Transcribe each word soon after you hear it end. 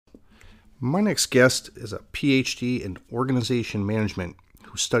My next guest is a PhD in organization management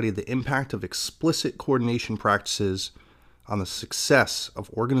who studied the impact of explicit coordination practices on the success of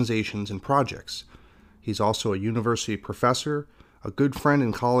organizations and projects. He's also a university professor, a good friend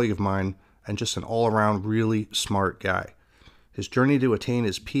and colleague of mine, and just an all around really smart guy. His journey to attain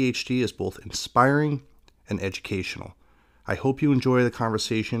his PhD is both inspiring and educational. I hope you enjoy the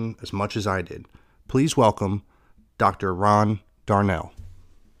conversation as much as I did. Please welcome Dr. Ron Darnell.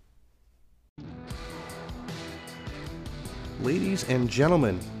 Ladies and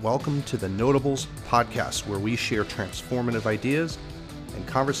gentlemen, welcome to the Notables podcast, where we share transformative ideas and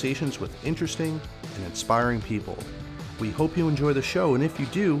conversations with interesting and inspiring people. We hope you enjoy the show, and if you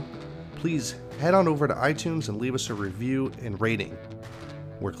do, please head on over to iTunes and leave us a review and rating.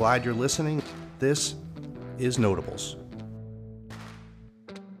 We're glad you're listening. This is Notables.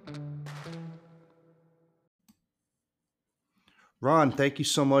 Ron, thank you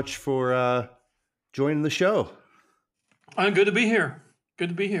so much for joining the show. I'm good to be here. Good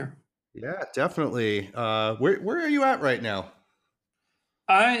to be here. Yeah, definitely. Where are you at right now?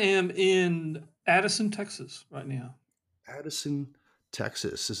 I am in Addison, Texas right now. Addison,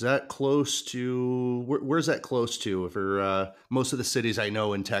 Texas. Is that close to, where's that close to for most of the cities I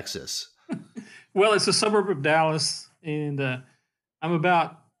know in Texas? Well, it's a suburb of Dallas, and I'm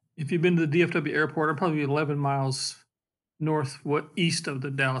about, if you've been to the DFW airport, I'm probably 11 miles east of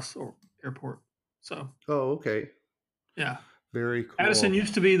the Dallas airport. So. Oh, okay. Yeah. Very cool. Addison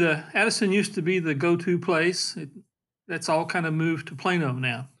used to be the go-to place. That's all kind of moved to Plano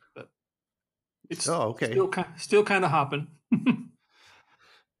now, but it's still kind of hopping.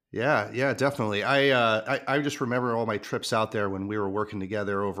 Yeah, definitely. I just remember all my trips out there when we were working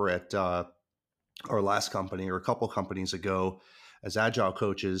together over at our last company or a couple companies ago as agile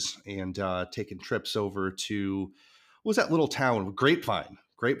coaches, and taking trips over to, what was that little town?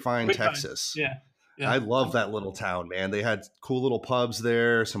 Grapevine, Texas. Yeah. I love that little town, man. They had cool little pubs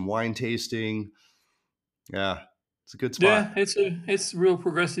there, some wine tasting. Yeah, it's a good spot. Yeah, it's a real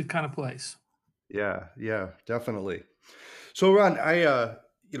progressive kind of place. Yeah, definitely. So, Ron,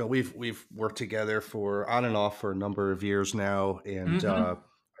 we've worked together for on and off for a number of years now, and I know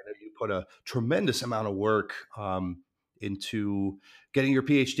you put a tremendous amount of work into getting your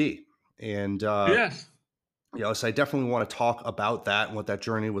PhD, and yes, so I definitely want to talk about that and what that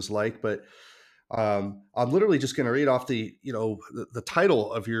journey was like, but. I'm literally just going to read off the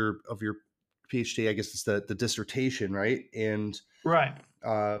title of your PhD. I guess it's the dissertation, right? And right.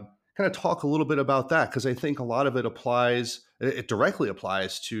 Kind of talk a little bit about that, because I think a lot of it directly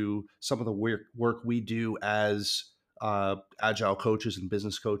applies to some of the work we do as agile coaches and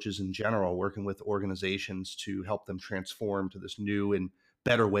business coaches in general, working with organizations to help them transform to this new and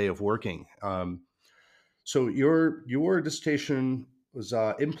better way of working. So your dissertation was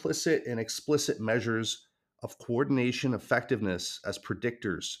implicit and explicit measures of coordination effectiveness as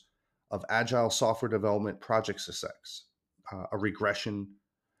predictors of agile software development project success, a regression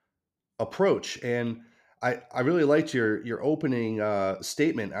approach. And I really liked your opening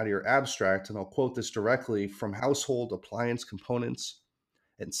statement out of your abstract, and I'll quote this directly: from household appliance components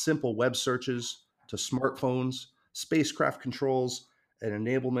and simple web searches to smartphones, spacecraft controls, and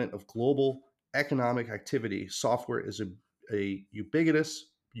enablement of global economic activity, software is a ubiquitous,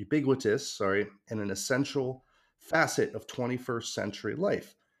 and an essential facet of 21st century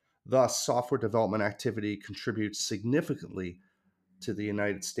life. Thus, software development activity contributes significantly to the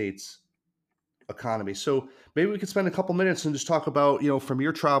United States economy. So maybe we could spend a couple minutes and just talk about, from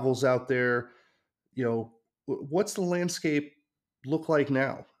your travels out there, what's the landscape look like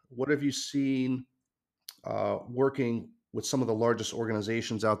now? What have you seen working with some of the largest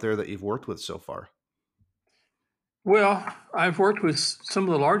organizations out there that you've worked with so far? Well, I've worked with some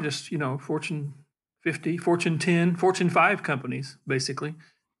of the largest, Fortune 50, Fortune 10, Fortune 5 companies, basically.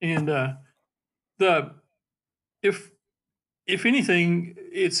 And if anything,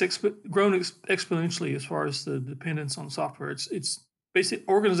 it's grown exponentially as far as the dependence on software. It's basic.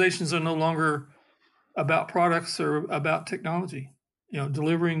 Organizations are no longer about products or about technology.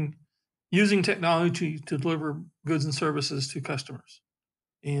 Using technology to deliver goods and services to customers,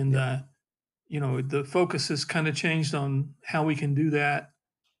 and the focus has kind of changed on how we can do that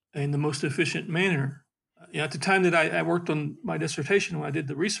in the most efficient manner. At the time that I worked on my dissertation, when I did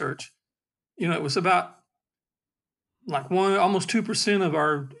the research, it was about like almost 2% of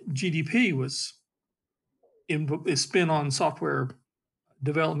our GDP is spent on software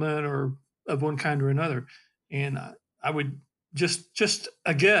development or of one kind or another, and I would just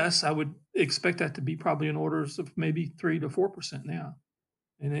a guess, I would expect that to be probably in orders of maybe 3 to 4% now,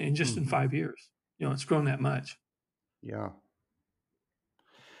 and in 5 years, it's grown that much. Yeah.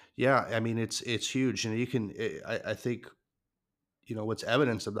 Yeah, I mean, it's huge, and you can. I think what's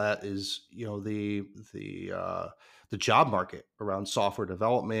evidence of that is the job market around software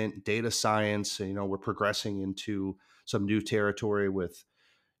development, data science. And, we're progressing into some new territory with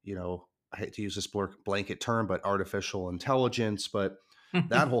I hate to use this blanket term, but artificial intelligence. But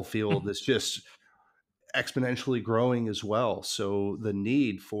that whole field is just exponentially growing as well. So the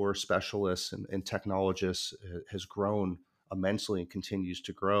need for specialists and technologists has grown immensely and continues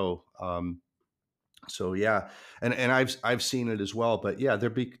to grow. So yeah, and I've seen it as well. But yeah,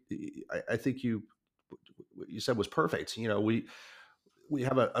 I think what you said was perfect. We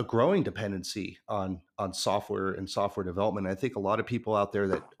have a growing dependency on software and software development. I think a lot of people out there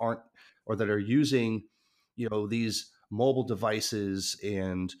that aren't or that are using, these mobile devices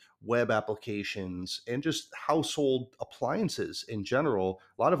and web applications and just household appliances in general,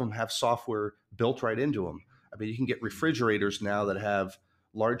 a lot of them have software built right into them. I mean, you can get refrigerators now that have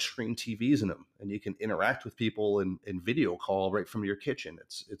large screen TVs in them, and you can interact with people in video call right from your kitchen.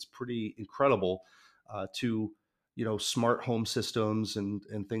 It's pretty incredible to smart home systems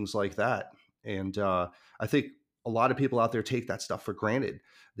and things like that. And I think a lot of people out there take that stuff for granted.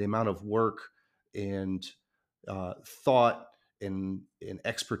 The amount of work and thought and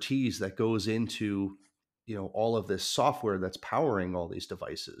expertise that goes into all of this software that's powering all these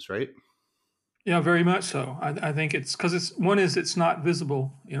devices, right? Yeah, very much so. I think it's because it's not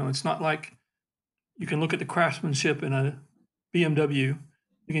visible. It's not like you can look at the craftsmanship in a BMW.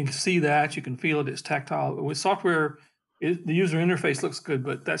 You can see that, you can feel it, it's tactile. With software, the user interface looks good,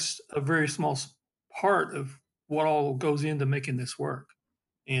 but that's a very small part of what all goes into making this work.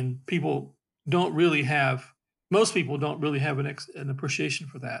 And don't really have, most people don't really have an appreciation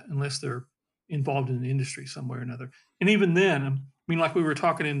for that unless they're involved in the industry some way or another. And even then, I mean, like we were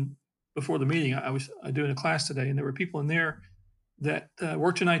talking in before the meeting, I was doing a class today, and there were people in there that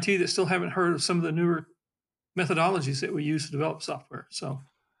worked in IT that still haven't heard of some of the newer methodologies that we use to develop software. So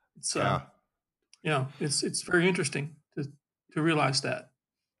it's Yeah. it's very interesting to realize that.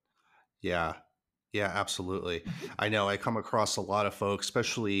 Yeah. Yeah, absolutely. I know I come across a lot of folks,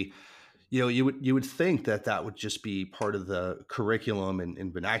 especially, you would think that that would just be part of the curriculum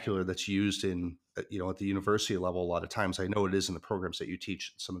and vernacular that's used in, at the university level. A lot of times, I know it is in the programs that you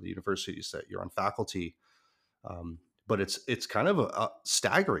teach at some of the universities that you're on faculty. Um, but it's kind of a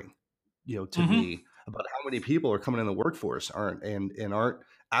staggering, to Hmm. me about how many people are coming in the workforce aren't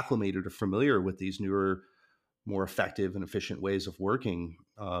acclimated or familiar with these newer, more effective and efficient ways of working.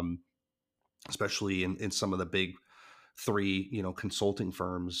 Especially in some of the big three, consulting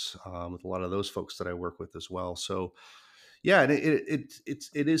firms, with a lot of those folks that I work with as well. So yeah, and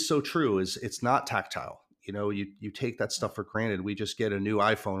it is so true. Is it's not tactile. You take that stuff for granted. We just get a new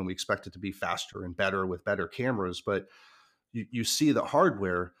iPhone and we expect it to be faster and better with better cameras, but you see the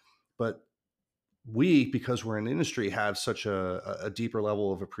hardware. But we, because we're in the industry, have such a deeper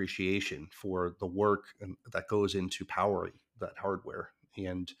level of appreciation for the work that goes into powering that hardware.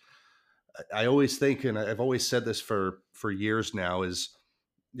 And I always think, and I've always said this for years now, is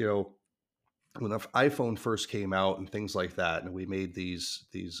you know when the iPhone first came out and things like that, and we made these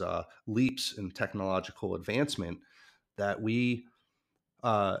leaps in technological advancement, that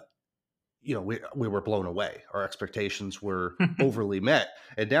uh, we were blown away. Our expectations were overly met,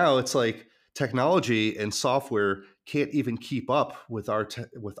 and now it's like technology and software can't even keep up with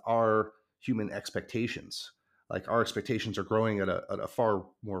with our human expectations. Like our expectations are growing at a far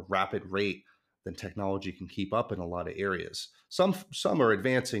more rapid rate than technology can keep up in a lot of areas. Some are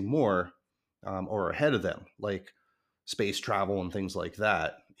advancing more, or ahead of them, like space travel and things like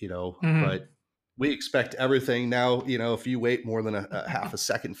that. Hmm. But we expect everything now. If you wait more than a half a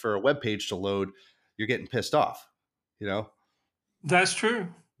second for a web page to load, you're getting pissed off. You know? That's true.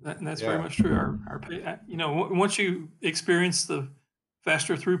 That's very Yeah. much true. Once you experience the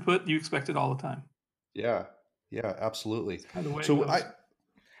faster throughput, you expect it all the time. Yeah. Yeah. Absolutely. It's kind of the way it So goes.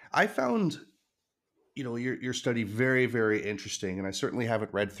 I found your study very, very interesting, and I certainly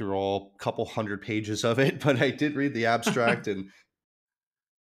haven't read through all couple hundred pages of it, but I did read the abstract. And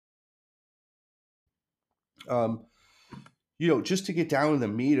um, just to get down to the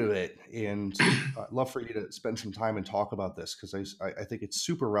meat of it, and I'd love for you to spend some time and talk about this, because I think it's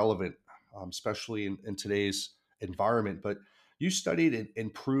super relevant, especially in today's environment. But you studied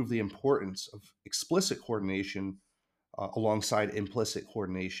and proved the importance of explicit coordination, alongside implicit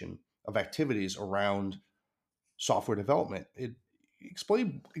coordination of activities around software development.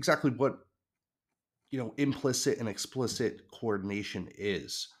 Explain exactly what implicit and explicit coordination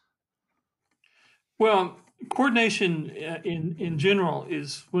is. Well, coordination in general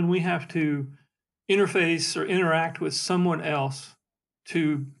is when we have to interface or interact with someone else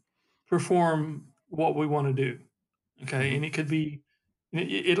to perform what we want to do. Okay, Hmm. and it could be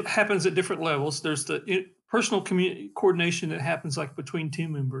it happens at different levels. There's the personal coordination that happens like between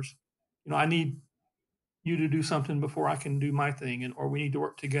team members. I need you to do something before I can do my thing, and or we need to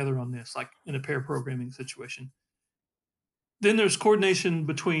work together on this, like in a pair programming situation. Then there's coordination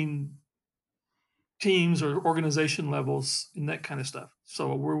between teams or organization levels and that kind of stuff.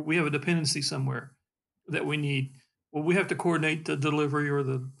 So we have a dependency somewhere that we need. Well, we have to coordinate the delivery or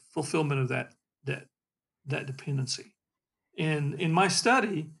the fulfillment of that that dependency. And in my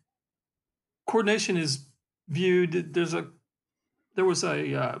study, coordination is viewed. There was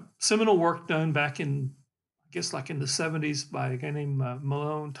a seminal work done back in, I guess, like in the '70s by a guy named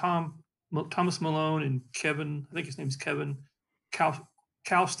Thomas Malone and Kevin. I think his name is Kevin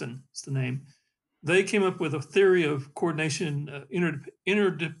Cowston. Is the name. They came up with a theory of coordination,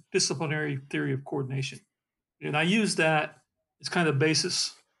 interdisciplinary theory of coordination, and I used that as kind of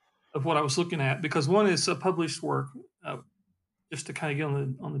basis of what I was looking at because one is a published work. Just to kind of get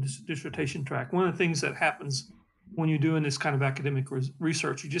on the dissertation track, one of the things that happens when you're doing this kind of academic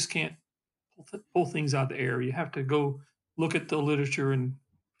research, you just can't pull things out of the air. You have to go look at the literature and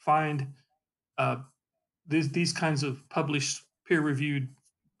find uh, these kinds of published, peer-reviewed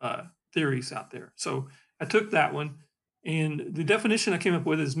theories out there. So I took that one, and the definition I came up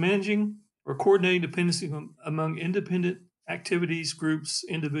with is managing or coordinating dependency among independent activities, groups,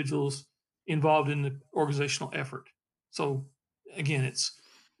 individuals involved in the organizational effort. So again,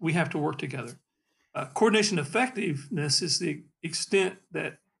 we have to work together. Coordination effectiveness is the extent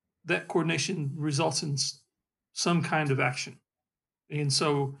that that coordination results in some kind of action. And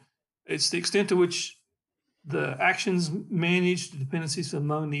so it's the extent to which the actions manage the dependencies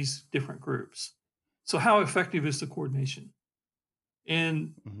among these different groups. So how effective is the coordination?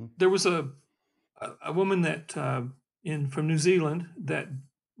 And Hmm. there was a woman that from New Zealand that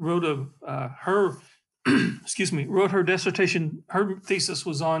wrote her excuse me, wrote her dissertation. Her thesis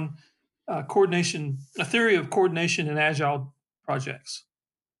was on coordination, a theory of coordination in agile projects.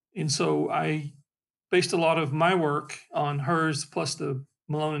 And so I based a lot of my work on hers plus the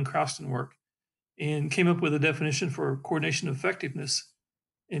Malone and Crowston work and came up with a definition for coordination effectiveness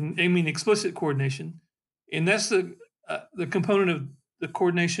and aiming explicit coordination. And that's the component of the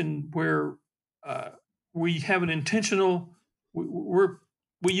coordination where uh, we have an intentional,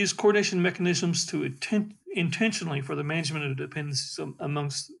 we use coordination mechanisms to intentionally for the management of dependencies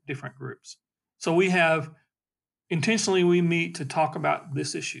amongst different groups. So we have intentionally we meet to talk about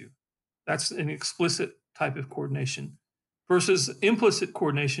this issue. That's an explicit type of coordination versus implicit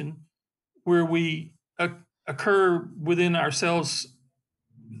coordination where we occur within ourselves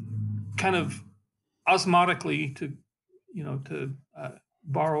kind of osmotically to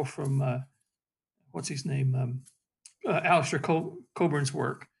borrow from what's his name Alistair Coburn's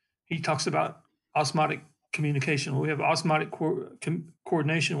work. He talks about osmotic communication. We have osmotic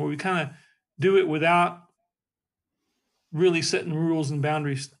coordination where we kind of do it without really setting rules and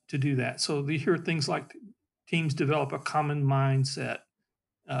boundaries to do that. So you hear things like teams develop a common mindset.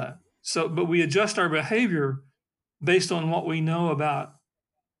 But we adjust our behavior based on what we know about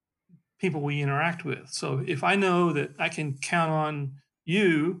people we interact with. So if I know that I can count on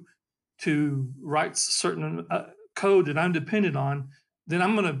you to write certain code that I'm dependent on,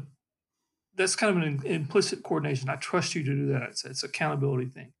 then that's kind of an implicit coordination. I trust you to do that. It's accountability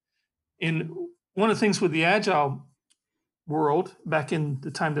thing. And one of the things with the agile world back in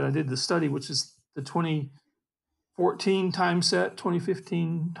the time that I did the study, which is the 2014 time set,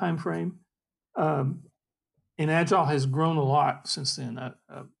 2015 time frame, and agile has grown a lot since then.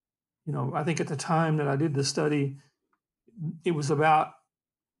 I think at the time that I did the study, it was about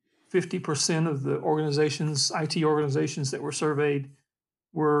 50% of the IT organizations that were surveyed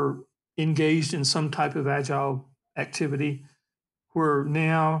were engaged in some type of agile activity. Where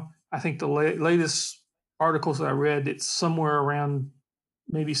now, I think the latest articles that I read, it's somewhere around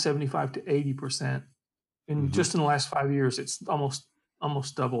maybe 75 to 80%. And Hmm. just in the last 5 years, it's almost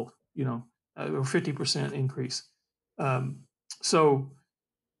doubled, or 50% increase. Um, so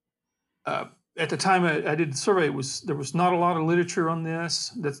at the time I did the survey, there was not a lot of literature on this.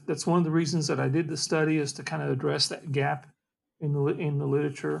 That's one of the reasons that I did the study is to kind of address that gap in the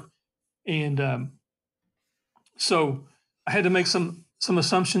literature. And so I had to make some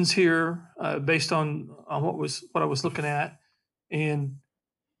assumptions here based on what I was looking at, and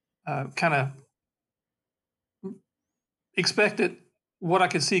kind of expected what I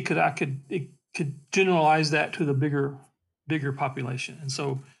could see it could generalize that to the bigger population. And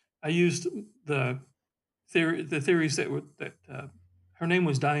so I used the theories that her name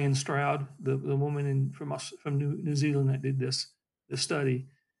was Diane Stroud, the woman from New Zealand that did this study,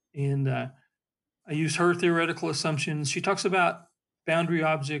 and I used her theoretical assumptions. She talks about boundary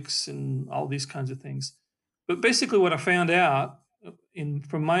objects and all these kinds of things. But basically, what I found out in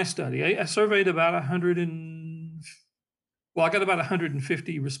from my study, I surveyed about 100 and well, I got about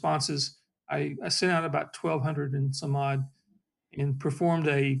 150 responses. I sent out about 1,200 and some odd, and performed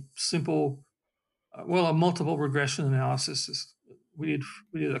a simple, a multiple regression analysis. We did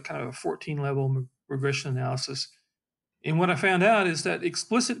we did a kind of a 14 level regression analysis, and what I found out is that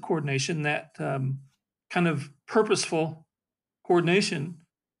explicit coordination, that kind of purposeful coordination,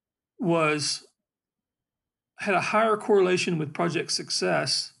 was had a higher correlation with project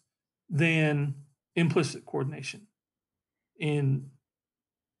success than implicit coordination. And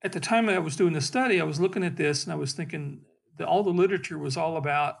at the time I was doing the study, I was looking at this and I was thinking that all the literature was all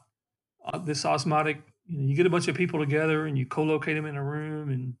about this osmotic. You get a bunch of people together and you co-locate them in a room,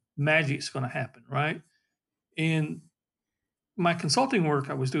 and magic's going to happen, right? And my consulting work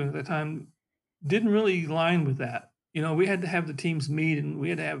I was doing at the time didn't really line with that. We had to have the teams meet, and we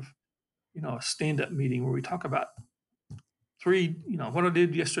had to have a stand-up meeting where we talk about what I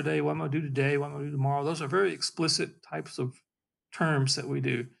did yesterday, what I'm going to do today, what I'm going to do tomorrow. Those are very explicit types of terms that we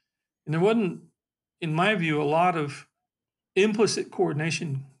do, and there wasn't, in my view, a lot of implicit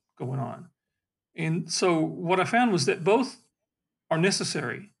coordination going on. And so what I found was that both are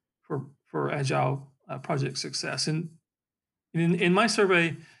necessary for agile project success. And in my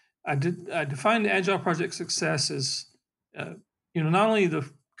survey, I defined agile project success as not only the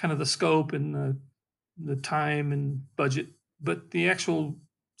kind of the scope and the time and budget, but the actual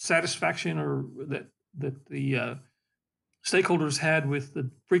satisfaction or that the stakeholders had with the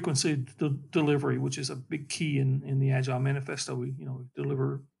frequency of delivery, which is a big key in the Agile Manifesto. We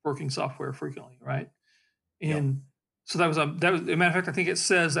deliver working software frequently, right? Yep. And so that was a matter of fact, I think it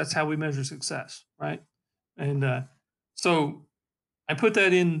says that's how we measure success, right? And so I put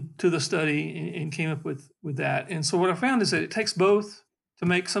that into the study and came up with that. And so what I found is that it takes both to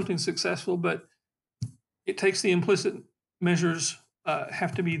make something successful, but it takes the implicit measures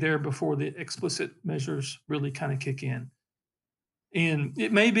have to be there before the explicit measures really kind of kick in. And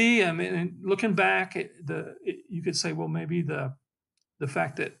it may be, I mean, looking back, you could say, well, maybe the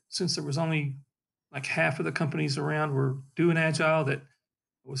fact that since there was only like half of the companies around were doing agile, that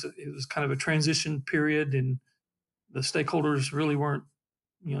it was kind of a transition period, and the stakeholders really weren't,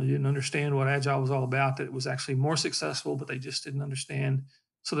 didn't understand what agile was all about. That it was actually more successful, but they just didn't understand.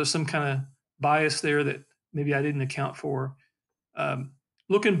 So there's some kind of bias there that maybe I didn't account for.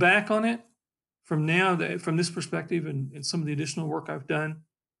 Looking back on it from this perspective and some of the additional work I've done,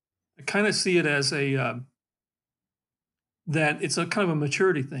 I kind of see it as that it's a kind of a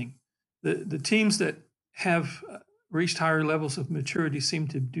maturity thing. The teams that have reached higher levels of maturity seem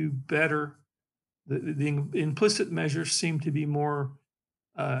to do better. The implicit measures seem to be more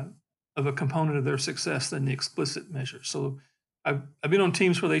of a component of their success than the explicit measures. So I've been on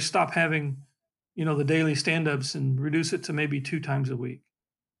teams where they stop having, the daily stand-ups and reduce it to maybe 2 times a week,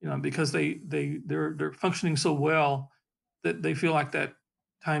 because they're functioning so well that they feel like that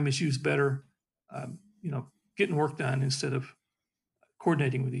time is used better, getting work done instead of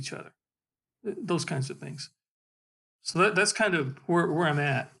coordinating with each other, those kinds of things. So that's kind of where I'm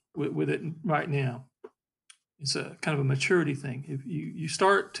at with it right now. It's a kind of a maturity thing. If you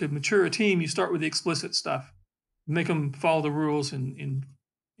start to mature a team, you start with the explicit stuff, make them follow the rules and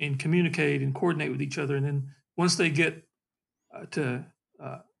communicate and coordinate with each other. And then once they get to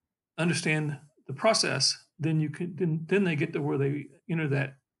understand the process, then then they get to where they enter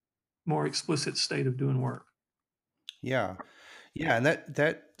that more explicit state of doing work. Yeah. Yeah, and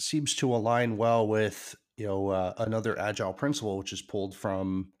that seems to align well with another agile principle, which is pulled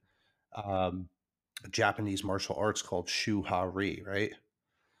from um, Japanese martial arts called Shu Ha Ri, right?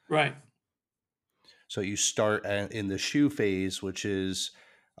 Right. So you start in the Shu phase, which is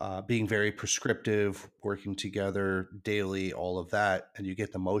being very prescriptive, working together daily, all of that, and you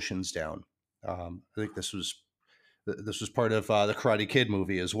get the motions down. I think this was part of the Karate Kid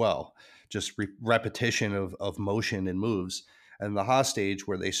movie as well, just repetition of motion and moves. And the Ha stage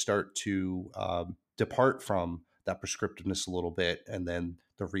where they start to depart from that prescriptiveness a little bit, and then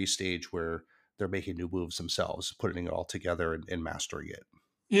the Re stage where they're making new moves themselves, putting it all together and mastering it.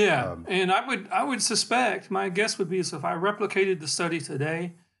 Yeah, Um, and I would suspect, my guess would be is if I replicated the study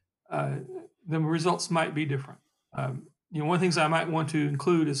today, uh, the results might be different. One of the things I might want to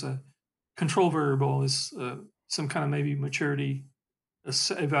include as a control variable is some kind of maybe maturity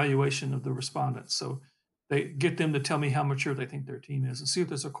evaluation of the respondents. So they get them to tell me how mature they think their team is, and see if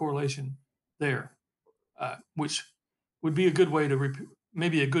there's a correlation there, which would be a good way to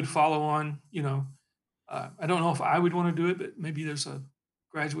maybe a good follow on. I don't know if I would want to do it, but maybe there's a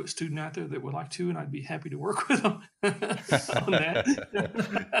graduate student out there that would like to, and I'd be happy to work with them on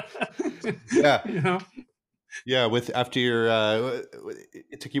that. Yeah. You know, Yeah, with after your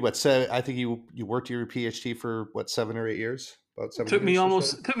it took you what, I think you worked your PhD for what, 7 or 8 years? About it 7 took me years or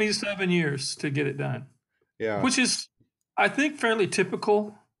almost so? it took me 7 years to get it done, Yeah. which is, I think, fairly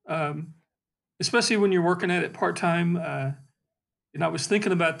typical, um, especially when you're working at it part time. And I was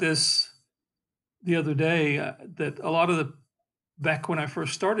thinking about this the other day, that a lot of the back when I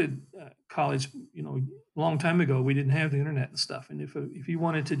first started college, a long time ago, we didn't have the internet and stuff. And if you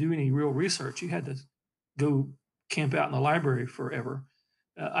wanted to do any real research, you had to go camp out in the library forever.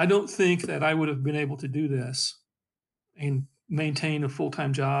 I don't think that I would have been able to do this and maintain a full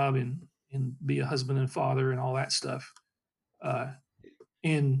time job and be a husband and father and all that stuff, uh,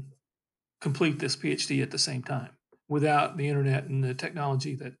 and complete this PhD at the same time without the internet and the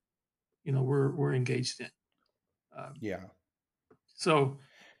technology that we're engaged in. Um, Yeah. so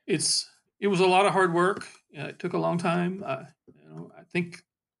it was a lot of hard work. It took a long time. I think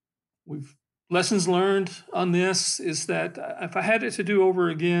we've lessons learned on this is that if I had it to do over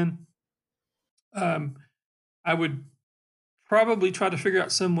again, um, I would probably try to figure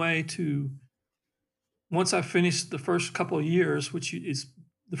out some way to, once I finished the first couple of years, which is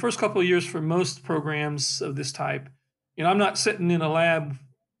the first couple of years for most programs of this type. I'm not sitting in a lab,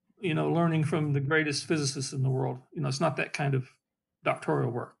 learning from the greatest physicists in the world. It's not that kind of doctoral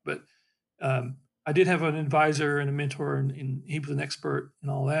work, but I did have an advisor and a mentor, and he was an expert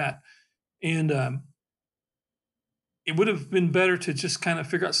and all that. And it would have been better to just kind of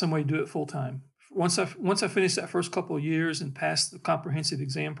figure out some way to do it full time. Once I finished that first couple of years and passed the comprehensive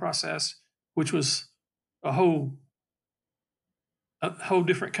exam process, which was a whole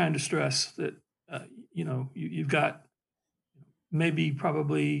different kind of stress that you've got maybe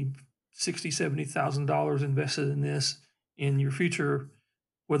probably 70,000 dollars invested in this, in your future.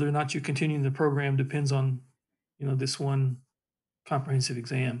 Whether or not you continue the program depends on this one comprehensive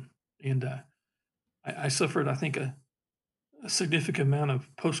exam. And I suffered, I think, a significant amount of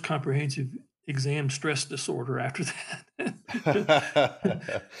post comprehensive exam stress disorder after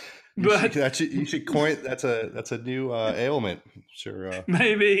that. But You should coin, that's a new ailment. Sure.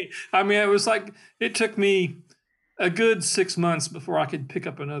 maybe, I mean, it was like it took me a good 6 months before I could pick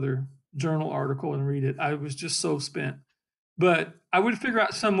up another journal article and read it. I was just so spent. But I would figure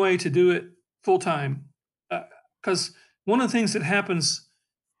out some way to do it full time, because one of the things that happens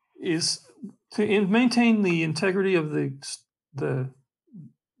is to maintain the integrity of the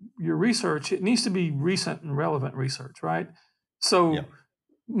your research. It needs to be recent and relevant research, right? Yeah. So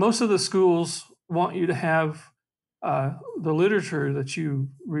most of the schools want you to have the literature that you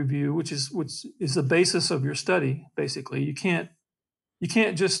review, which is the basis of your study. Basically, you can't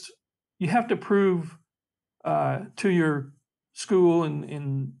just, you have to prove to your school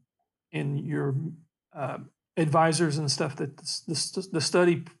and your uh, advisors and stuff that the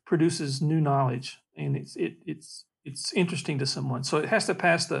study produces new knowledge, and it's interesting to someone. So it has to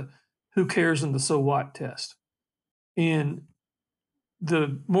pass the who cares and the so what test. And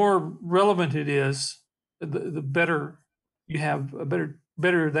the more relevant it is, the better you have, a better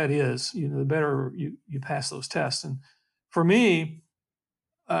that is, the better you pass those tests. And for me,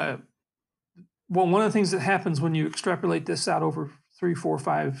 uh, well, one of the things that happens when you extrapolate this out over 3, 4,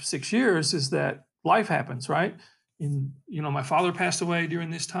 5, 6 years is that life happens, right? And my father passed away during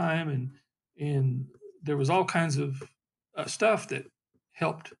this time, and there was all kinds of stuff that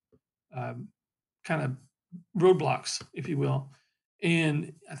helped, um, kind of roadblocks, if you will.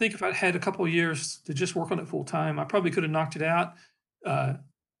 And I think if I had a couple of years to just work on it full time, I probably could have knocked it out. Uh,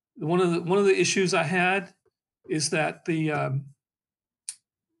 one of the issues I had is that the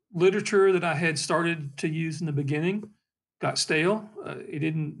literature that I had started to use in the beginning got stale.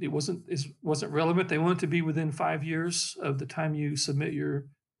 It wasn't relevant. They want it to be within 5 years of the time you submit your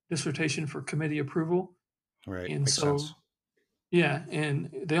dissertation for committee approval. Right. And Makes so, sense. yeah, and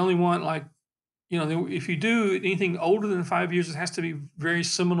they only want, like, if you do anything older than 5 years, it has to be very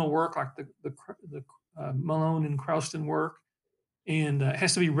seminal work, like the Malone and Crouston work, and it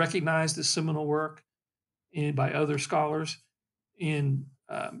has to be recognized as seminal work and by other scholars. And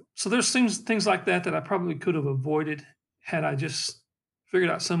so there's things like that I probably could have avoided had I just figured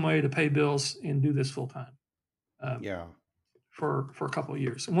out some way to pay bills and do this full time, um, Yeah. for a couple of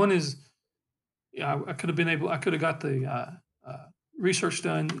years. One is, yeah, I could have got the research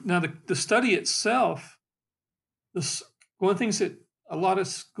done. Now the study itself, this one of the things that a lot of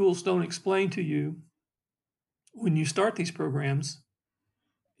schools don't explain to you when you start these programs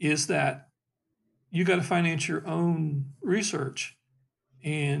is that you got to finance your own research,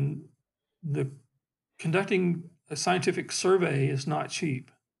 and the conducting a scientific survey is not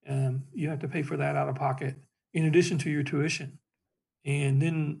cheap. You have to pay for that out of pocket in addition to your tuition. And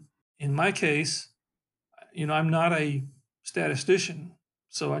then in my case, I'm not a statistician,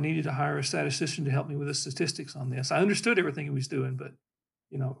 so I needed to hire a statistician to help me with the statistics on this. I understood everything he was doing, but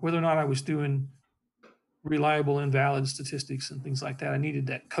whether or not I was doing reliable and valid statistics and things like that, I needed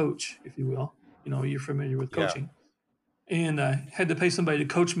that coach, if you will. You're familiar with Yeah. coaching, and I had to pay somebody to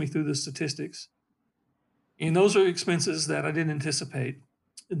coach me through the statistics. And those are expenses that I didn't anticipate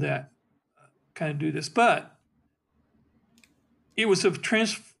that kind of do this, but it was a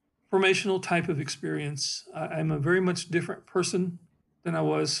transformational type of experience. I'm a very much different person than I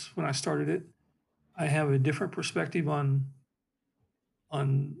was when I started it. I have a different perspective on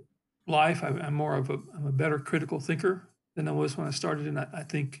life. I'm a better critical thinker than I was when I started, and I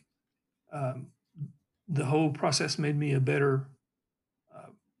think um, the whole process made me a better uh,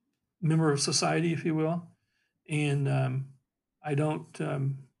 member of society, if you will. And I don't,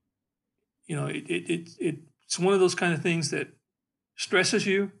 it's one of those kind of things that stresses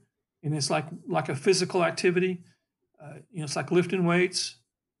you, and it's like a physical activity. It's like lifting weights,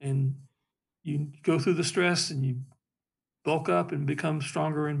 and you go through the stress, and you bulk up and become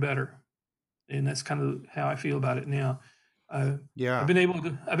stronger and better. And that's kind of how I feel about it now. Uh, I've Yeah. been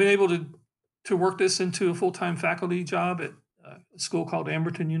able to work this into a full time faculty job at a school called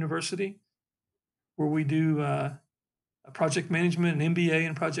Amberton University, where we do a project management, an MBA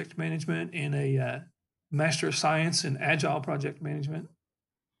in project management, and a Master of Science in Agile project management.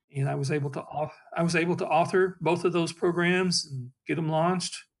 And I was able to author both of those programs and get them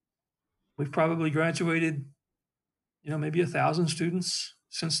launched. We've probably graduated, maybe 1,000 students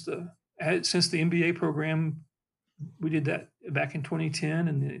since the MBA program. We did that back in 2010,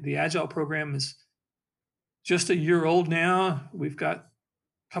 and the Agile program is just a year old now. We've got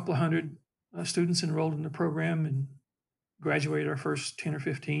a couple of hundred students enrolled in the program and graduated our first 10 or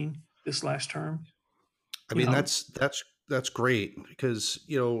 15 this last term. I You mean, know, that's great because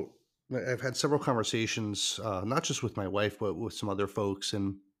I've had several conversations, not just with my wife, but with some other folks,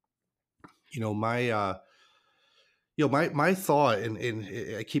 and my my thought,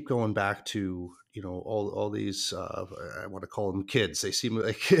 and I keep going back to all these I want to call them kids. They seem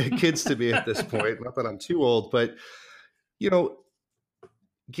like kids to me at this point. Not that I'm too old, but you know,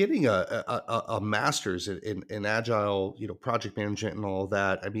 getting a master's in agile, project management and all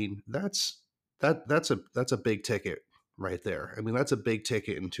that. I mean, that's a big ticket right there. I mean, that's a big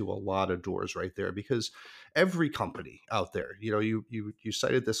ticket into a lot of doors right there because every company out there, you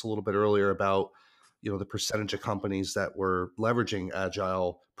cited this a little bit earlier about the percentage of companies that were leveraging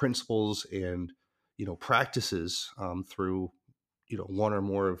agile principles and practices through one or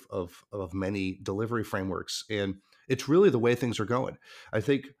more of many delivery frameworks, and it's really the way things are going. I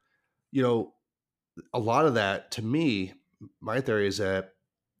think you know a lot of that, to me, my theory is that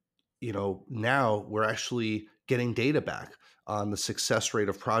now we're actually getting data back on the success rate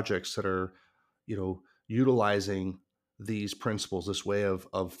of projects that are utilizing these principles, this way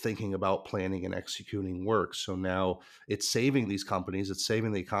of thinking about planning and executing work. So now it's saving these companies, it's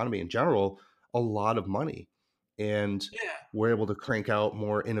saving the economy in general a lot of money, and yeah. we're able to crank out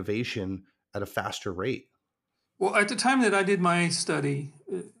more innovation at a faster rate. Well, at the time that I did my study,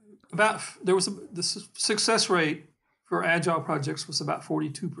 about there was the success rate for agile projects was about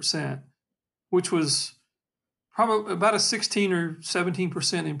 42%, which was probably about a 16 or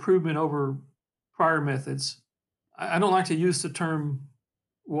 17% improvement over prior methods. I don't like to use the term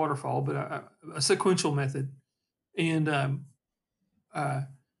waterfall, but a sequential method. And uh,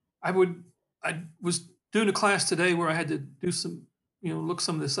 I would I was doing a class today where I had to do some, look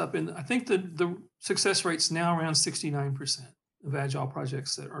some of this up, and I think the success rate's now around 69% of agile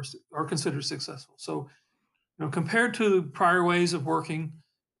projects that are considered successful. So, compared to prior ways of working,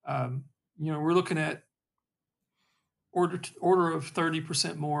 we're looking at order of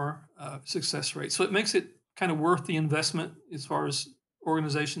 30% more success rate. So it makes it kind of worth the investment as far as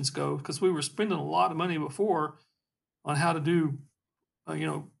organizations go, because we were spending a lot of money before on how to do,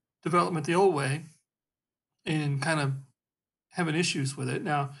 development the old way, and kind of having issues with it.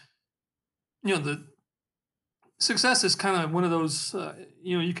 Now, the success is kind of one of those,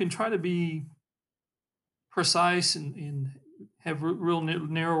 you can try to be precise and have real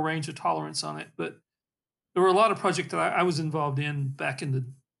narrow range of tolerance on it. But there were a lot of projects that I was involved in back in the,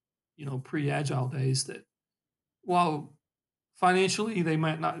 pre-agile days that, while financially they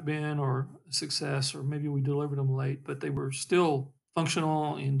might not have been or a success, or maybe we delivered them late, but they were still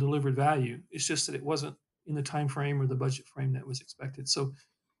functional and delivered value. It's just that it wasn't in the time frame or the budget frame that was expected. So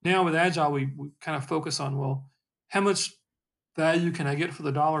now with agile, we kind of focus on, well, how much value can I get for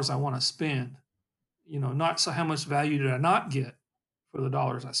the dollars I want to spend? not so how much value did I not get for the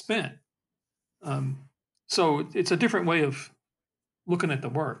dollars I spent. Um, so it's a different way of looking at the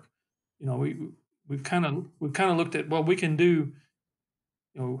work. You know, we've kind of looked at, well, we can do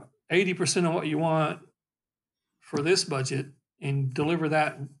 80% of what you want for this budget and deliver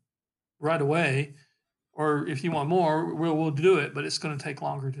that right away. Or if you want more, we'll do it, but it's going to take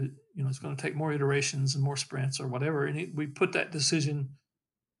longer to, it's going to take more iterations and more sprints or whatever. And we put that decision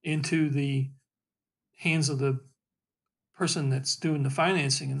into the hands of the person that's doing the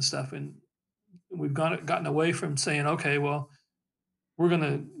financing and stuff. And we've gotten away from saying, okay, well, we've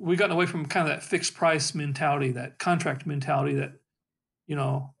gotten away from kind of that fixed price mentality, that contract mentality that,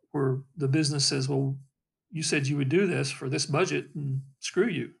 where the business says, well, you said you would do this for this budget and screw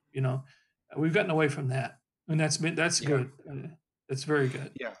you, we've gotten away from that. And that's Yeah. good. That's very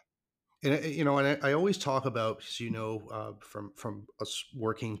good. Yeah. And I always talk about, because from us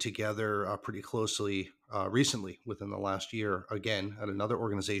working together pretty closely recently within the last year, again at another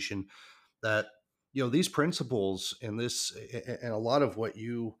organization, that these principles and and a lot of what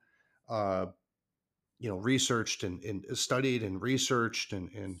you uh, researched and studied and researched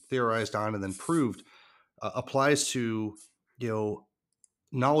and theorized on and then proved applies to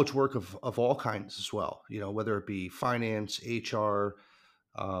knowledge work of all kinds as well. Whether it be finance, HR,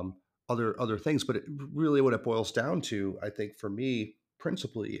 um, other things. But really, what it boils down to, I think, for me,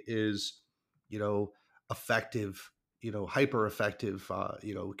 principally, is you know effective, hyper effective,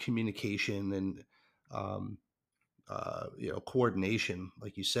 communication and um, coordination,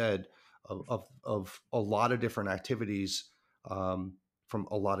 like you said, of a lot of different activities. From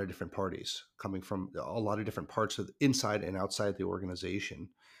a lot of different parties, coming from a lot of different parts of inside and outside the organization.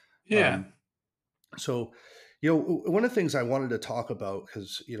 Yeah. Um, so, one of the things I wanted to talk about,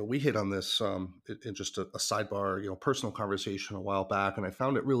 because we hit on this in just a sidebar, personal conversation a while back, and I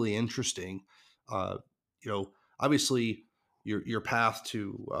found it really interesting. Uh, Obviously, your path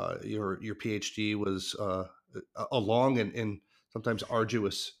to your PhD was a long and sometimes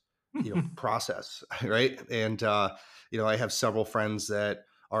arduous process, right? And I have several friends that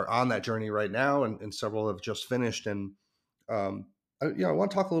are on that journey right now, and several have just finished, and I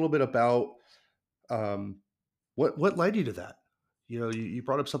want to talk a little bit about um, what led you to that? You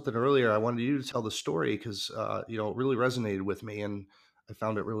brought up something earlier. I wanted you to tell the story because it really resonated with me, and I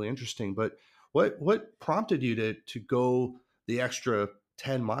found it really interesting. But what prompted you to go the extra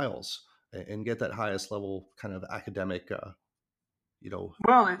 10 miles and get that highest level kind of academic, you know,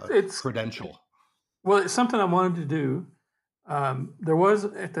 Well, credential? it's something I wanted to do. There was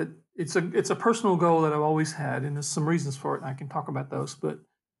it's a personal goal that I've always had, and there's some reasons for it. And I can talk about those. But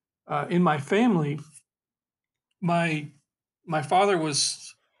in my family, my my father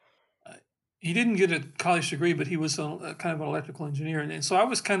was uh, he didn't get a college degree, but he was a kind of an electrical engineer, and so I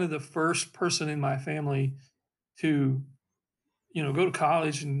was kind of the first person in my family to go to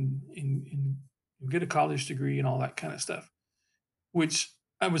college and get a college degree and all that kind of stuff. Which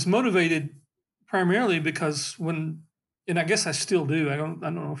I was motivated primarily because and I guess I still do. I don't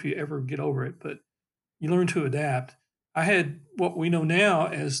know if you ever get over it, but you learn to adapt. I had what we know now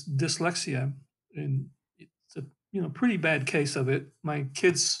as dyslexia, and it's a pretty bad case of it. My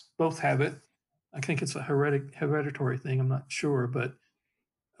kids both have it. I think it's a hereditary thing. I'm not sure, but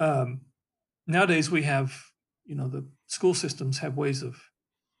um, nowadays we have the school systems have ways of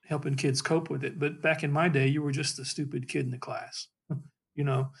helping kids cope with it. But back in my day, you were just the stupid kid in the class, you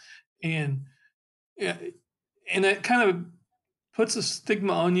know, and yeah, and that kind of puts a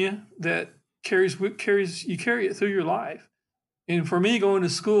stigma on you that carries you carry it through your life. And for me, going to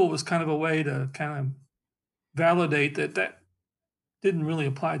school was kind of a way to kind of validate that didn't really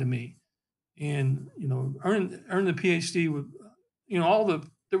apply to me. And earn the PhD with all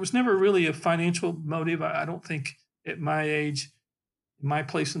there was never really a financial motive. I don't think at my age, my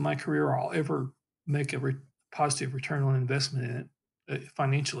place in my career, I'll ever make a positive return on investment in it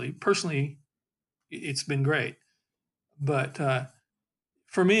financially. Personally, it's been great, but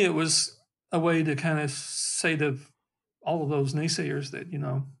for me, it was a way to kind of say to all of those naysayers that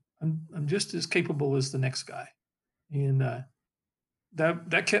I'm just as capable as the next guy, and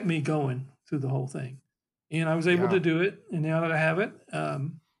that kept me going through the whole thing, and I was able Yeah, to do it. And now that I have it, I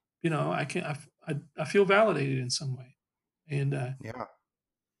feel validated in some way, and yeah,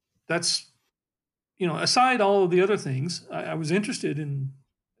 that's aside all of the other things, I was interested in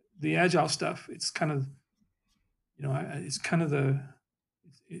the agile stuff. It's kind of it's kind of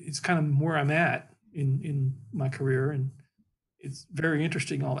it's kind of where I'm at in my career, and it's very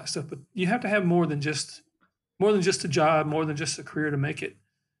interesting all that stuff. But you have to have more than just a job, more than just a career to make it.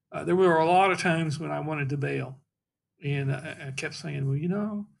 There were a lot of times when I wanted to bail, and I kept saying,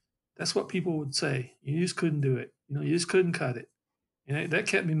 well, That's what people would say. You just couldn't do it. You just couldn't cut it. And that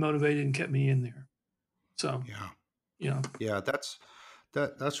kept me motivated and kept me in there. So, Yeah. you know, Yeah,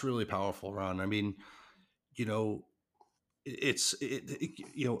 that's really powerful, Ron. I mean, you know,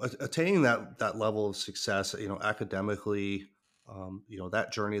 attaining that level of success, academically,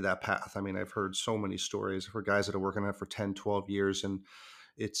 that journey, that path. I mean, I've heard so many stories for guys that are working on it for 10, 12 years, and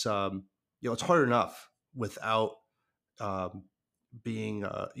it's it's hard enough without um, being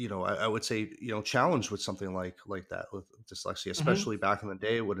I would say challenged with something like that with dyslexia, mhm, especially back in the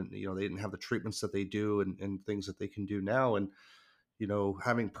day when they didn't have the treatments that they do, and things that they can do now. And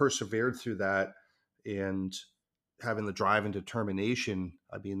having persevered through that and having the drive and determination,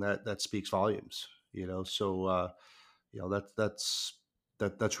 I mean, that speaks volumes. So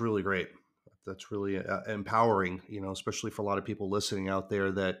that's really great. That's really empowering, especially for a lot of people listening out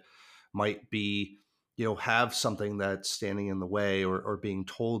there that might be, have something that's standing in the way, or being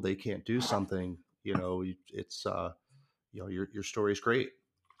told they can't do something. It's your story is great.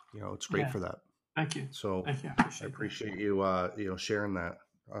 It's great yeah. for that. Thank you. So Thank you. I I appreciate that. appreciate you, sharing that.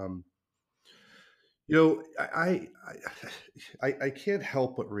 Um, I can't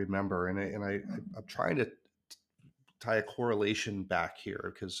help but remember, I'm trying to tie a correlation back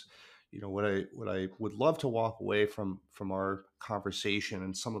here, because what I would love to walk away from our conversation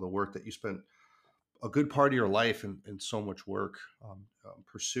and some of the work that you spent a good part of your life and so much work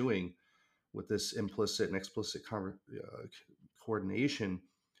pursuing with this implicit and explicit coordination.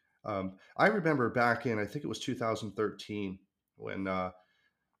 I remember back in, I think it was 2013, when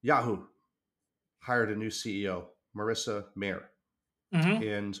Yahoo hired a new CEO, Marissa Mayer. Hmm.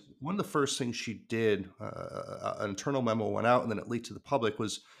 And one of the first things she did, an internal memo went out, and then it leaked to the public,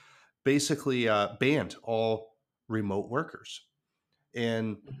 was basically banned all remote workers.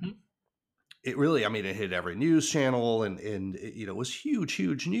 And Hmm. it really, I mean, it hit every news channel, and it was huge,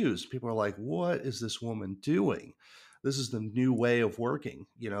 huge news. People are like, what is this woman doing? This is the new way of working.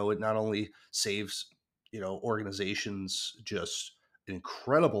 It not only saves, organizations just an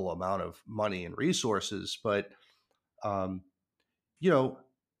incredible amount of money and resources, but, um, you know,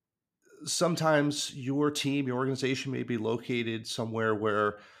 sometimes your team, your organization may be located somewhere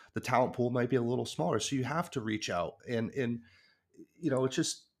where the talent pool might be a little smaller. So you have to reach out, and it's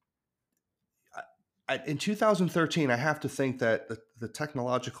just in 2013, I have to think that the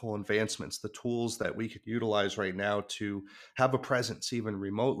technological advancements, the tools that we could utilize right now to have a presence, even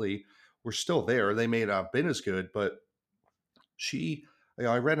remotely, were still there. They may not have been as good, but she,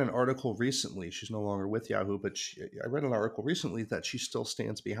 I read an article recently. She's no longer with Yahoo, but I read an article recently that she still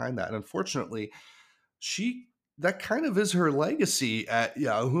stands behind that. And unfortunately, she that kind of is her legacy at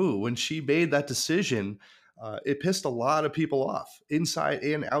Yahoo. When she made that decision, it pissed a lot of people off inside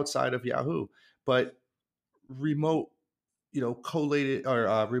and outside of Yahoo. But remote, collated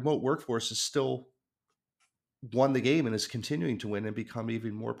or remote workforce is still won the game and is continuing to win and become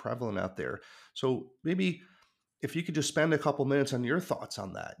even more prevalent out there. So maybe if you could just spend a couple minutes on your thoughts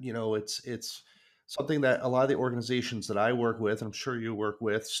on that. It's something that a lot of the organizations that I work with, I'm sure you work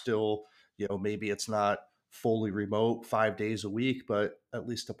with, still, maybe it's not fully remote 5 days a week, but at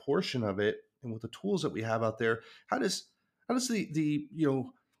least a portion of it. And with the tools that we have out there, how does the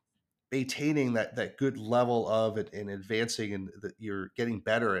maintaining that good level of it and advancing, and that you're getting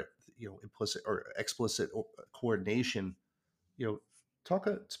better at implicit or explicit coordination, you know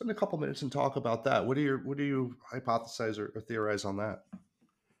spend a couple minutes and talk about that. What do you hypothesize or theorize on that?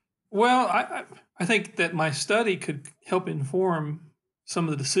 Well, I think that my study could help inform some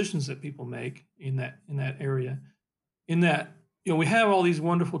of the decisions that people make in that area. In that, we have all these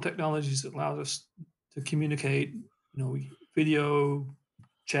wonderful technologies that allows us to communicate. Video,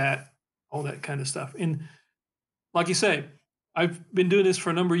 chat, all that kind of stuff. And like you say, I've been doing this for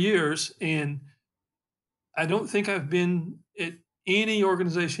a number of years, and I don't think I've been at any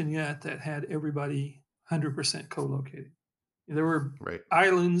organization yet that had everybody 100% co-located. There were Right.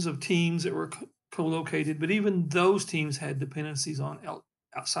 islands of teams that were co-located, but even those teams had dependencies on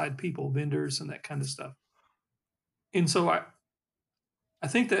outside people, vendors, and that kind of stuff. And so I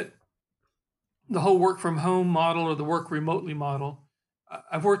think that the whole work from home model or the work remotely model,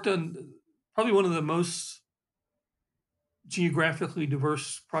 I've worked on probably one of the most geographically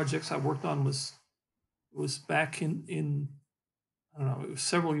diverse projects I worked on was back in I don't know, it was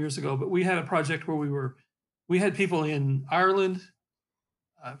several years ago, but we had a project where we had people in Ireland,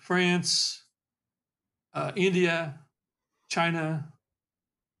 France, India, China,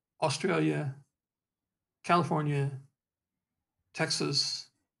 Australia, California, Texas,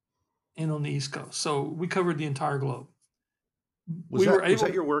 and on the East Coast. So we covered the entire globe. Was We were that able.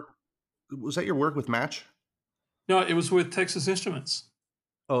 your work? Was that your work with Match? No, it was with Texas Instruments.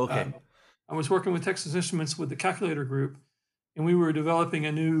 Oh, Uh, okay. I was working with Texas Instruments with the calculator group, and we were developing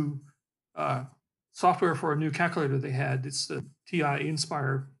a new uh, software for a new calculator they had. It's the TI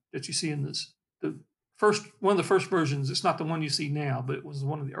Inspire that you see in this the first one of the first versions. It's not the one you see now, but it was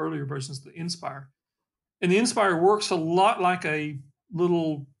one of the earlier versions of the Inspire. And the Inspire works a lot like a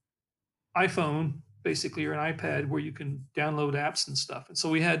little iPhone, basically, or an iPad, where you can download apps and stuff. And so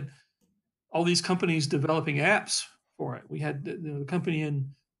we had all these companies developing apps for it. We had the company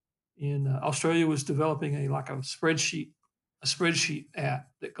in Australia was developing a spreadsheet app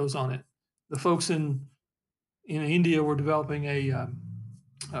that goes on it. The folks in India were developing a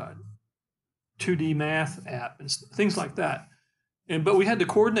 2D math app and things like that. And but we had to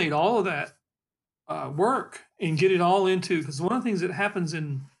coordinate all of that work and get it all into, because one of the things that happens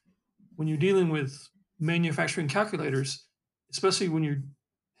in when you're dealing with manufacturing calculators, especially when you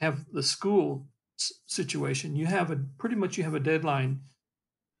have the school situation, you have a pretty much you have a deadline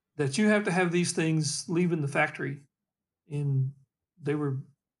that you have to have these things leaving the factory. And they were,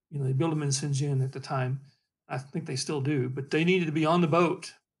 they built them in Shenzhen at the time. I think they still do, but they needed to be on the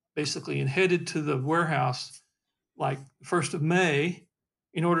boat basically and headed to the warehouse like the 1st of May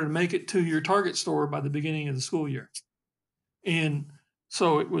in order to make it to your Target store by the beginning of the school year. And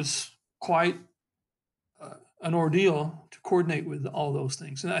so it was quite an ordeal to coordinate with all those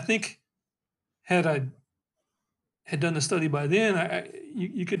things. And I think had I had done the study by then,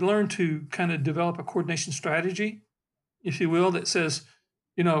 you could learn to kind of develop a coordination strategy, if you will, that says,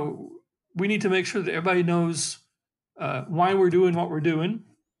 you know, we need to make sure that everybody knows why we're doing what we're doing.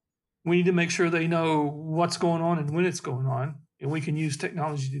 We need to make sure they know what's going on and when it's going on, and we can use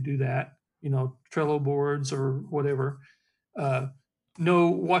technology to do that. Trello boards or whatever. Uh, know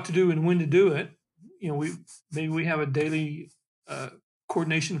what to do and when to do it. We have a daily uh,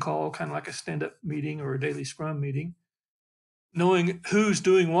 coordination call, kind of like a stand-up meeting or a daily Scrum meeting, knowing who's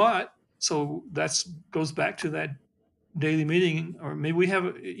doing what. So that's goes back to that daily meeting. Or maybe we have,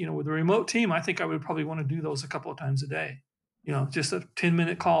 with a remote team, I think I would probably want to do those a couple of times a day. Just a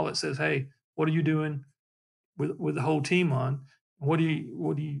 10-minute call that says, hey, what are you doing with the whole team on? What are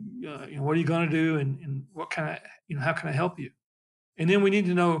you going to do? And what kind of, how can I help you? And then we need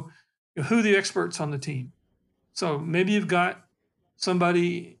to know, who are the experts on the team. So maybe you've got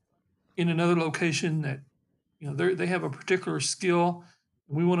somebody in another location that, they have a particular skill.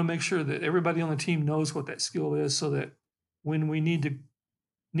 We want to make sure that everybody on the team knows what that skill is, so that when we need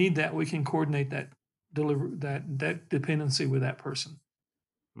that, we can coordinate that dependency with that person.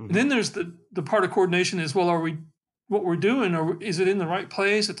 And Hmm. then there's the part of coordination is, well, are we what we're doing, or is it in the right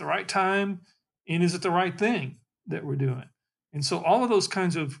place at the right time, and is it the right thing that we're doing? And so all of those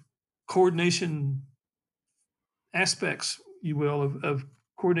kinds of coordination aspects, you will, of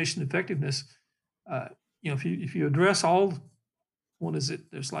coordination effectiveness. Uh, if you address all, what is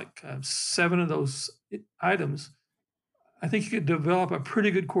it? There's like 7 of those items. I think you could develop a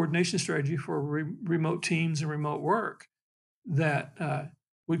pretty good coordination strategy for remote teams and remote work that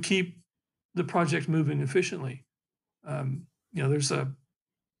would keep the project moving efficiently. Um, it's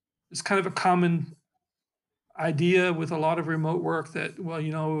kind of a common idea with a lot of remote work that, well,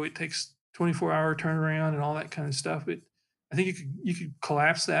 it takes 24-hour turnaround and all that kind of stuff. But I think you could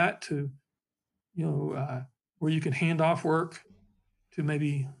collapse that to, where you can hand off work to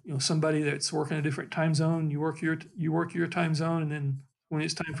maybe, somebody that's working a different time zone. You work your time zone, and then when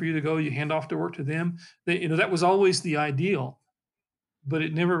it's time for you to go, you hand off the work to them. That was always the ideal, but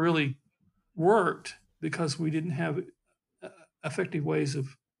it never really worked because we didn't have uh, effective ways of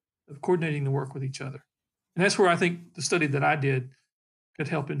coordinating the work with each other. And that's where I think the study that I did could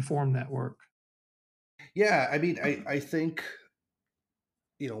help inform that work. Yeah, I mean, I think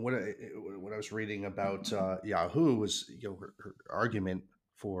when I was reading about Yahoo was her argument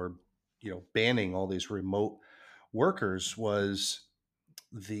for banning all these remote workers was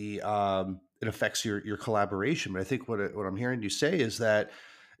the it affects your collaboration. But I think what I'm hearing you say is that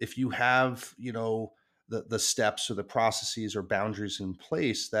if you have the steps or the processes or boundaries in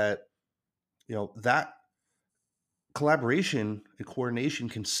place, that that collaboration and coordination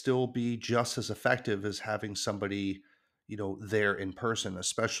can still be just as effective as having somebody there in person,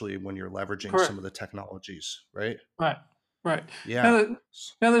 especially when you're leveraging some Correct. of the technologies, right? Right. Right. Yeah. Now,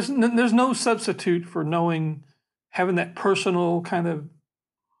 now there's no substitute for having that personal kind of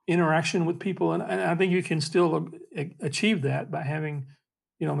interaction with people, and I think you can still achieve that by having,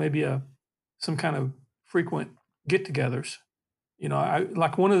 maybe some kind of frequent get-togethers. I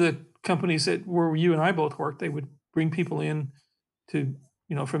like one of the companies that where you and I both worked. They would bring people in to,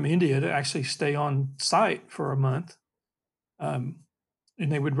 from India to actually stay on site for a month, um,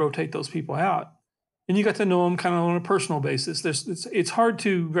 and they would rotate those people out. and you got to know them kind of on a personal basis. It's hard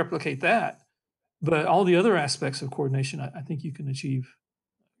to replicate that, but all the other aspects of coordination, I think you can achieve.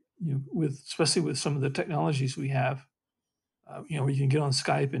 With especially with some of the technologies we have, where you can get on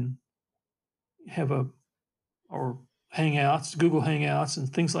Skype and have a or Hangouts, Google Hangouts,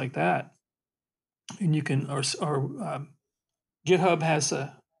 and things like that, and you can GitHub has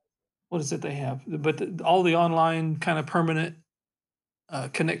a what is it they have? But all the online kind of permanent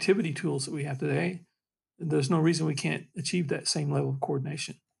connectivity tools that we have today, there's no reason we can't achieve that same level of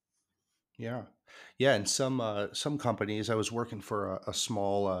coordination. Yeah. Yeah, and some companies, I was working for a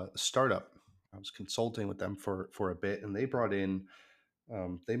small startup. I was consulting with them for a bit, and they brought in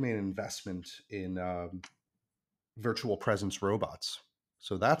they made an investment in virtual presence robots.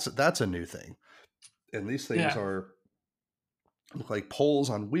 So that's a new thing. And these things Yeah, are look like poles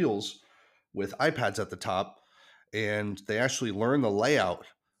on wheels with iPads at the top, and they actually learn the layout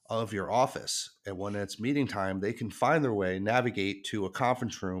of your office. And when it's meeting time, they can find their way, navigate to a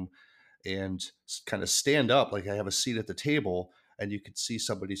conference room, and kind of stand up like I have a seat at the table, and you can see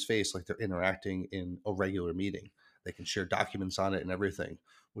somebody's face like they're interacting in a regular meeting. They can share documents on it and everything,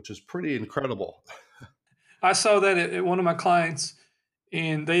 which is pretty incredible. I saw that at one of my clients,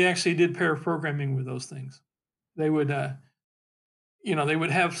 and they actually did pair programming with those things. They would, they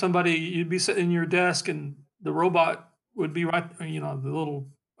would have somebody. You'd be sitting in your desk, and the robot would be right. The little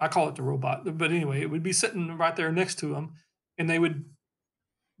I call it the robot, but anyway, it would be sitting right there next to them, and they would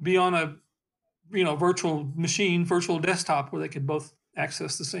be on a virtual machine, virtual desktop where they could both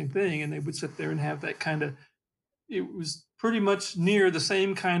access the same thing, and they would sit there and have that kind of. It was pretty much near the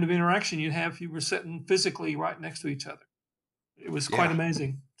same kind of interaction you'd have if you were sitting physically right next to each other. It was quite Yeah,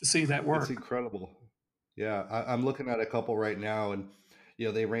 amazing to see that it's work. incredible. Yeah, I'm looking at a couple right now, and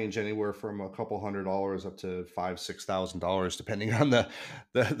they range anywhere from a couple $100 up to $5,000, $6,000, depending on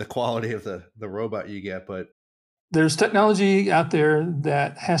the quality of the robot you get. But There's technology out there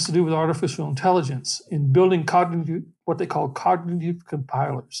that has to do with artificial intelligence in building cognitive, what they call cognitive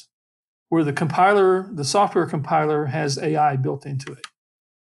compilers, where the software compiler has AI built into it,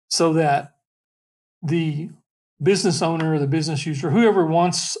 so that the business owner, the business user, whoever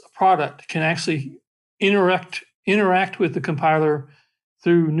wants a product can actually interact with the compiler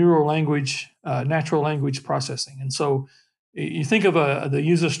through neural language, natural language processing. And so you think of the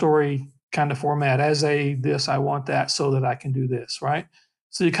user story kind of format as a this, I want that so that I can do this, right?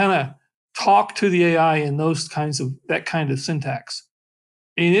 So you kind of talk to the AI in that kind of syntax,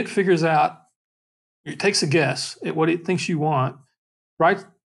 and it figures out. It takes a guess at what it thinks you want, right?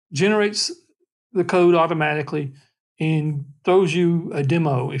 Generates the code automatically and throws you a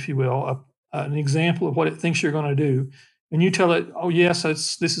demo, if you will, an example of what it thinks you're going to do. And you tell it, oh, yes,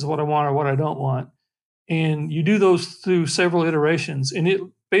 this is what I want or what I don't want. And you do those through several iterations, and it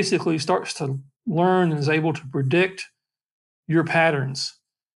basically starts to learn and is able to predict your patterns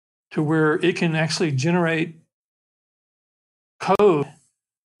to where it can actually generate code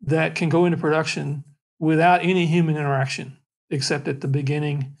that can go into production without any human interaction, except at the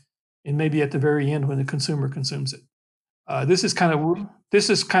beginning and maybe at the very end when the consumer consumes it. This is kind of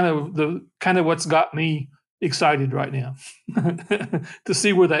what's got me excited right now to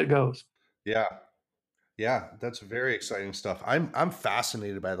see where that goes. yeah, yeah, that's very exciting stuff. I'm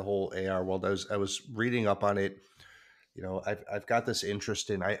fascinated by the whole AR world. I was reading up on it. I've got this interest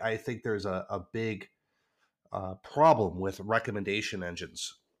in. I think there's a big problem with recommendation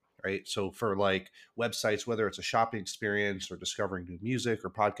engines, right? So for like websites, whether it's a shopping experience or discovering new music or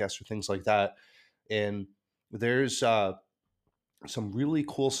podcasts or things like that, and there's some really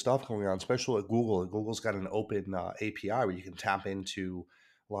cool stuff going on, especially at Google. Google's got an open API where you can tap into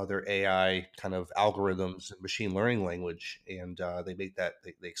a lot of their AI kind of algorithms and machine learning language, and they make that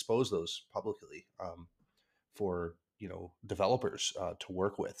they expose those publicly for developers to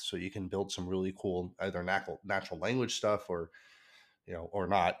work with. So you can build some really cool either natural language stuff or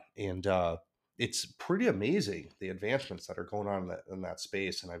not, and it's pretty amazing the advancements that are going on in that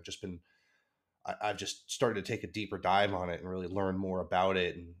space. And I've just started to take a deeper dive on it and really learn more about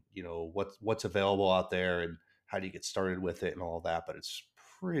it, and what's available out there and how do you get started with it and all that. But it's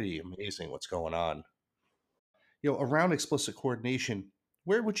pretty amazing what's going on. Around explicit coordination,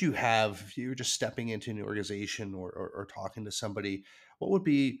 where would you have, if you were just stepping into an organization or talking to somebody, what would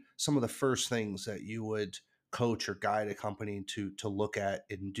be some of the first things that you would coach or guide a company to look at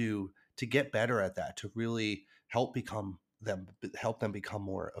and do to get better at that, to really help them become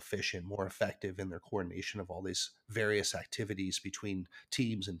more efficient, more effective in their coordination of all these various activities between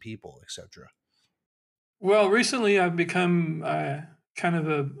teams and people, etc. Well, recently I've become kind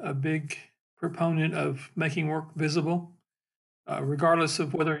of a big proponent of making work visible, regardless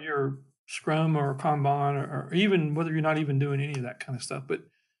of whether you're Scrum or Kanban, or even whether you're not even doing any of that kind of stuff. But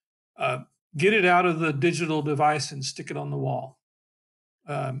get it out of the digital device and stick it on the wall.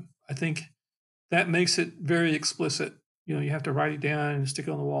 I think that makes it very explicit. You know, you have to write it down and stick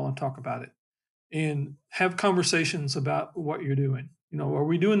it on the wall and talk about it, and have conversations about what you're doing. You know, are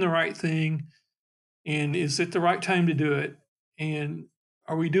we doing the right thing? And is it the right time to do it? And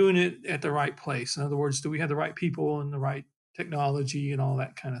are we doing it at the right place? In other words, do we have the right people and the right technology and all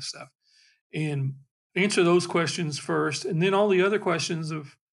that kind of stuff? And answer those questions first. And then all the other questions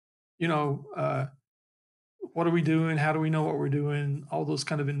of, you know, what are we doing? How do we know what we're doing? All those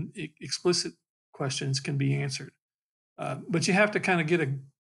kind of explicit questions can be answered. But you have to kind of get a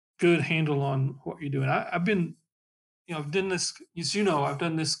good handle on what you're doing. I've been, you know, I've done this, as you know, I've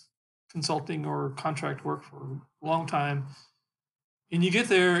done this consulting or contract work for a long time. And you get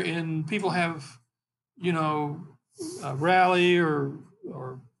there and people have, you know, Rally or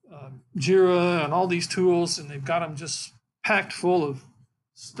Jira and all these tools, and they've got them just packed full of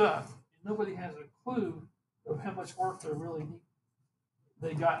stuff. Nobody has a clue of how much work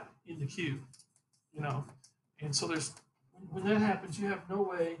they got in the queue, you know. And so when that happens, you have no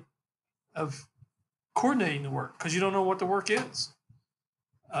way of coordinating the work because you don't know what the work is.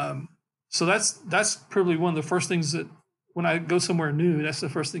 So that's probably one of the first things that when I go somewhere new, that's the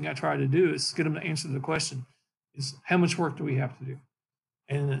first thing I try to do is get them to answer the question: is how much work do we have to do?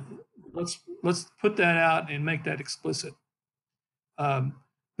 And let's put that out and make that explicit. Then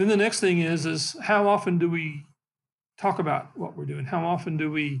the next thing is how often do we talk about what we're doing? How often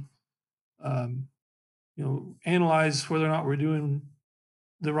do we, you know, analyze whether or not we're doing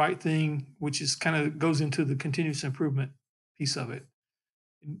the right thing, which is kind of goes into the continuous improvement piece of it.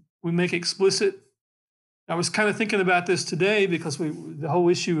 We make explicit. I was kind of thinking about this today because the whole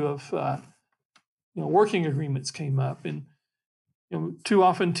issue of you know, working agreements came up, and you know, too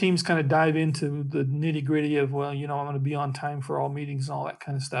often teams kind of dive into the nitty gritty of, well, you know, I'm going to be on time for all meetings and all that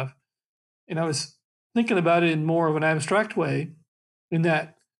kind of stuff. And I was thinking about it in more of an abstract way, in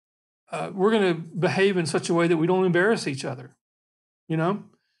that we're going to behave in such a way that we don't embarrass each other, you know?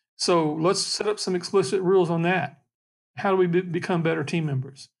 So let's set up some explicit rules on that. How do we become better team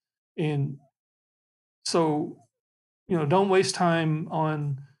members? And so, you know, don't waste time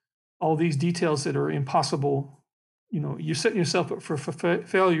on all these details that are impossible. You know, you're setting yourself up for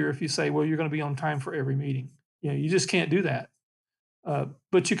failure if you say, well, you're going to be on time for every meeting. You know, you just can't do that.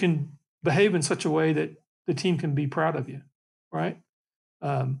 But you can behave in such a way that the team can be proud of you, right?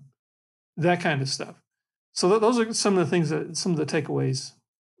 That kind of stuff. So those are some of the takeaways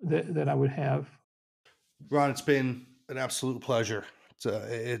that I would have. Ron, it's been an absolute pleasure.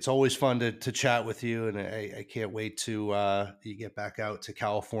 It's always fun to chat with you, and I can't wait to you get back out to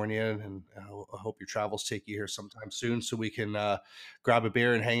California, and I hope your travels take you here sometime soon so we can grab a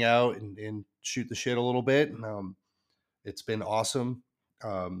beer and hang out and shoot the shit a little bit. It's been awesome.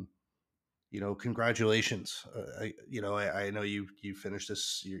 You know, congratulations. I know you finished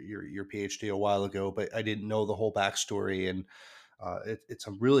your PhD a while ago, but I didn't know the whole backstory, and it's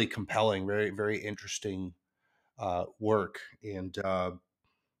a really compelling, very, very interesting work. And,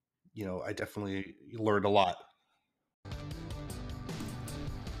 you know, I definitely learned a lot.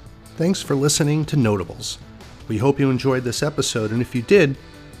 Thanks for listening to Notables. We hope you enjoyed this episode. And if you did,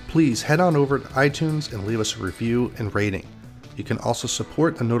 please head on over to iTunes and leave us a review and rating. You can also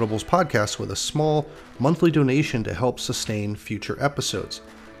support the Notables podcast with a small monthly donation to help sustain future episodes.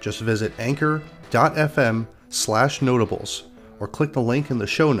 Just visit anchor.fm/notables or click the link in the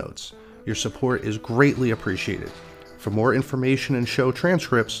show notes. Your support is greatly appreciated. For more information and show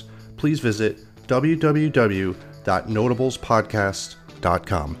transcripts, please visit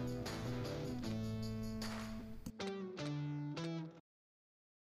www.notablespodcast.com.